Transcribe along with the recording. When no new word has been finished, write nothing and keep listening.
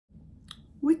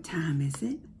What time is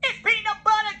it? It's peanut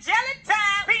butter jelly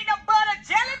time. Peanut butter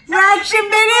jelly time. Reaction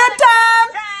video time.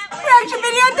 Reaction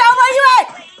video time. Where you at?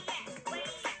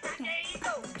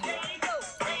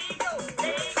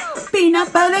 Peanut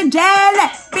butter jelly.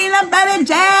 Peanut butter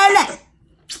jelly.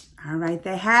 All right,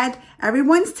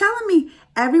 everyone's telling me.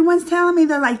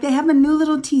 They're like, they have a new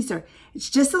little teaser.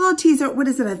 It's just a little teaser. What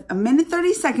is it? A minute,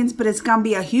 30 seconds, but it's going to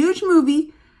be a huge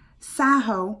movie.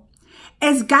 Saaho.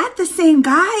 It's got the same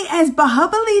guy as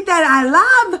Bahubali that I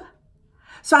love.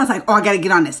 So I was like, oh, I got to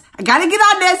get on this.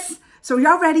 So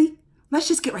y'all ready? Let's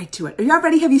just get right to it. Are y'all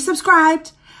ready? Have you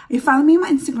subscribed? Are you following me on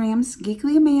my Instagrams?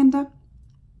 Geekly Amanda.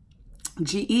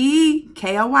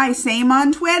 Gekly. Same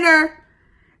on Twitter.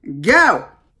 Go.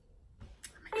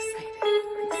 I'm excited.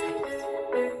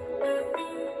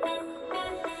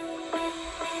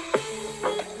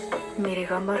 मेरे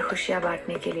गम और खुशियां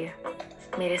बांटने के लिए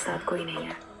मेरे साथ कोई नहीं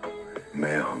है।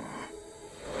 मैं हूँ।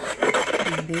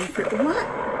 What?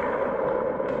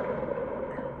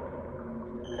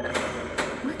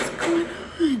 What's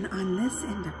going on this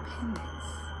Independence?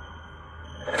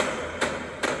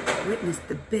 Witness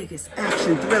the biggest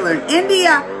action thriller in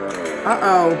India.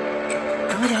 Uh-oh.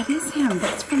 Oh, that is him.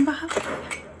 That's from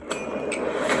Bahubali.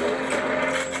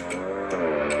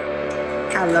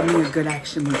 I love me a good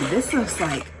action movie. This looks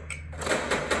like...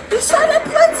 You saw that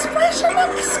blood splashing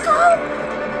on the skull?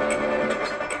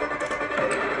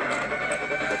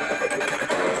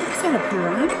 Is that a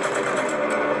piranha?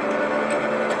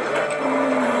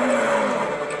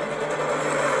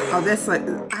 Oh, this like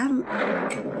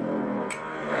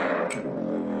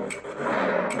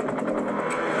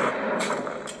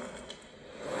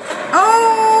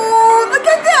Oh, look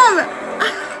at them!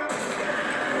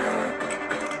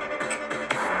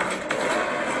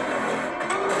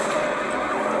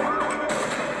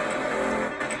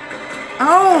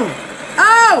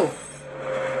 Oh!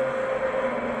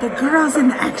 The girl's in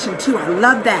the action too. I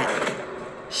love that.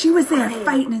 She was there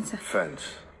fighting and stuff. Fence.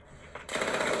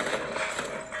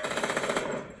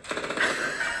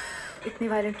 इतनी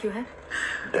violent क्यों है?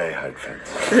 Die hard fence.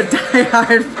 The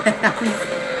die-hard fans.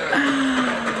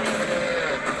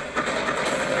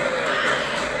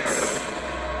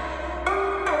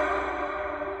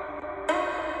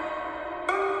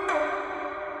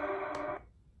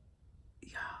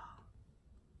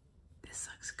 This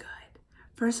looks good.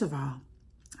 First of all,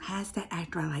 has that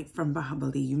actor I like from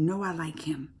Bahubali. You know I like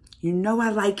him.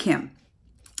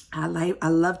 I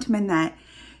loved him in that.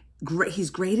 Great. He's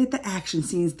great at the action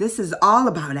scenes. This is all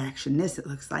about action. This, it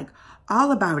looks like,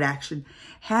 all about action.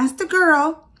 Has the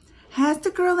girl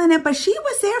in it, but she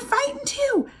was there fighting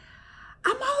too.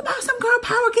 I'm all about some girl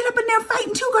power. Get up in there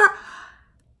fighting too, girl.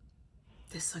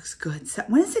 This looks good. So,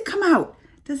 when does it come out?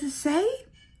 Does it say?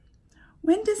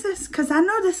 When does this? Because I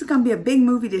know this is going to be a big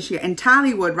movie this year. And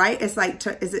Tollywood, right? It's like,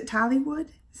 is it Tollywood?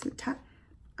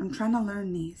 I'm trying to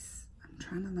learn these.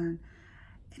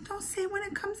 It don't say when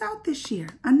it comes out this year.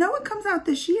 I know it comes out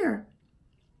this year.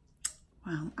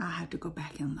 Well, I'll have to go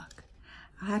back and look.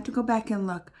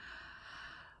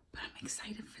 But I'm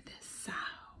excited for this.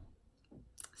 Saaho.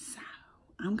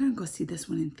 I'm going to go see this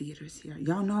one in theaters here.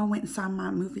 Y'all know I went and saw my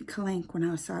movie Clank when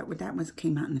I saw it. When that one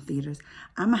came out in the theaters.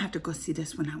 I'm going to have to go see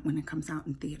this one out when it comes out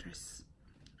in theaters.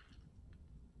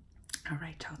 All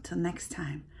right, y'all. Till next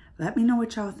time. Let me know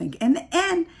what y'all think. And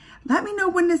let me know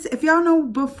when this, if y'all know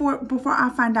before I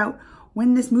find out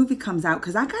when this movie comes out,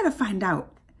 because I got to find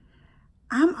out.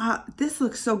 This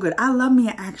looks so good. I love me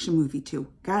an action movie too.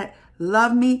 Got it?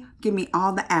 Love me. Give me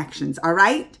all the actions. All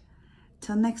right?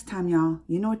 Till next time, y'all.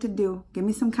 You know what to do. Give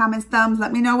me some comments, thumbs.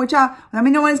 Let me know when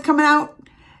it's coming out.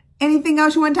 Anything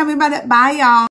else you want to tell me about it? Bye, y'all.